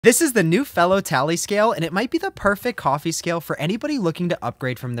This is the new Fellow Tally Scale, and it might be the perfect coffee scale for anybody looking to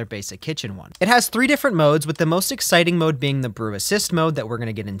upgrade from their basic kitchen one. It has 3 different modes, with the most exciting mode being the Brew Assist mode that we're going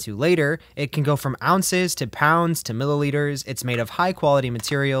to get into later. It can go from ounces to pounds to milliliters. It's made of high quality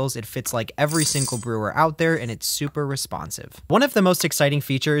materials. It fits like every single brewer out there, and it's super responsive. One of the most exciting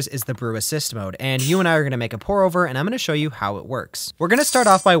features is the Brew Assist mode, and you and I are going to make a pour over, and I'm going to show you how it works. We're going to start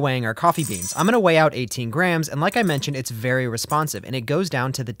off by weighing our coffee beans. I'm going to weigh out 18 grams, and like I mentioned, it's very responsive, and it goes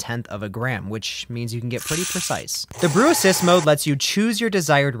down to the 1/10 of a gram, which means you can get pretty precise. The Brew Assist mode lets you choose your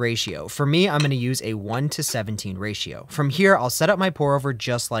desired ratio. For me, I'm going to use a 1:17 ratio. From here, I'll set up my pour over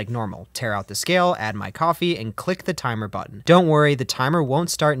just like normal. Tear out the scale, add my coffee, and click the timer button. Don't worry, the timer won't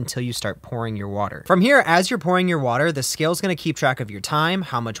start until you start pouring your water. From here, as you're pouring your water, the scale's going to keep track of your time,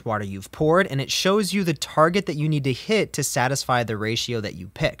 how much water you've poured, and it shows you the target that you need to hit to satisfy the ratio that you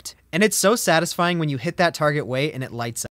picked. And it's so satisfying when you hit that target weight and it lights up.